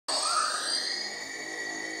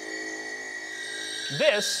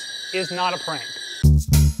This is not a prank.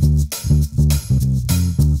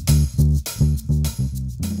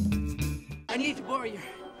 I need to borrow your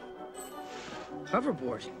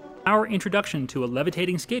hoverboard. Our introduction to a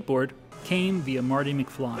levitating skateboard came via Marty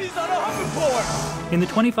McFly. He's on a hoverboard! In the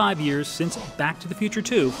 25 years since Back to the Future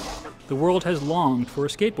 2, the world has longed for a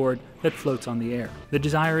skateboard that floats on the air. The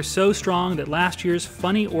desire is so strong that last year's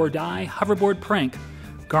Funny or Die hoverboard prank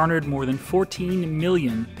garnered more than 14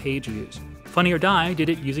 million page views. Funny or Die did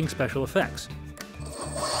it using special effects.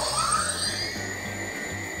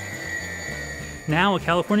 Now a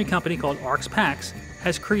California company called Arx Pax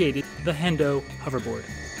has created the HENDO hoverboard.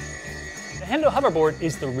 The HENDO hoverboard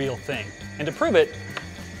is the real thing. And to prove it,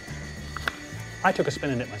 I took a spin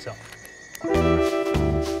in it myself.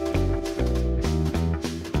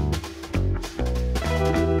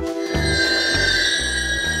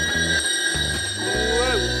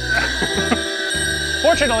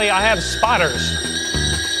 Fortunately, I have spotters.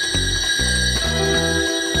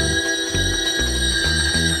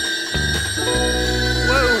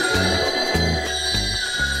 Whoa.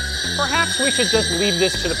 Perhaps we should just leave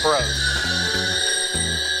this to the pros.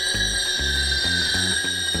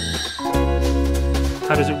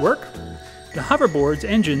 How does it work? The hoverboard's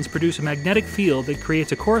engines produce a magnetic field that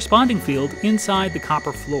creates a corresponding field inside the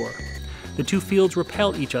copper floor. The two fields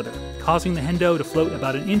repel each other, causing the HENDO to float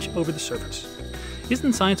about an inch over the surface.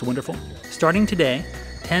 Isn't science wonderful? Starting today,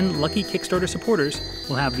 10 lucky Kickstarter supporters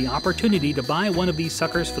will have the opportunity to buy one of these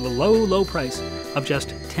suckers for the low, low price of just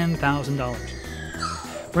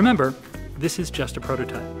 $10,000. Remember, this is just a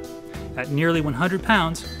prototype. At nearly 100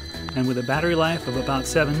 pounds, and with a battery life of about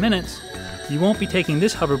 7 minutes, you won't be taking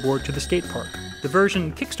this hoverboard to the skate park. The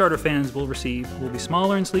version Kickstarter fans will receive will be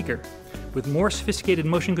smaller and sleeker, with more sophisticated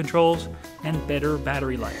motion controls and better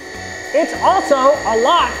battery life. It's also a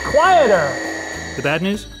lot quieter. The bad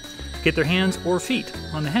news? To get their hands or feet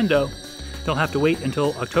on the HENDO, they'll have to wait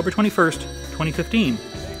until October 21st, 2015,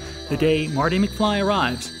 the day Marty McFly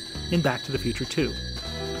arrives in Back to the Future 2.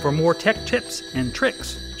 For more tech tips and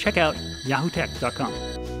tricks, check out yahootech.com.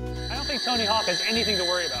 I don't think Tony Hawk has anything to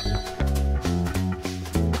worry about.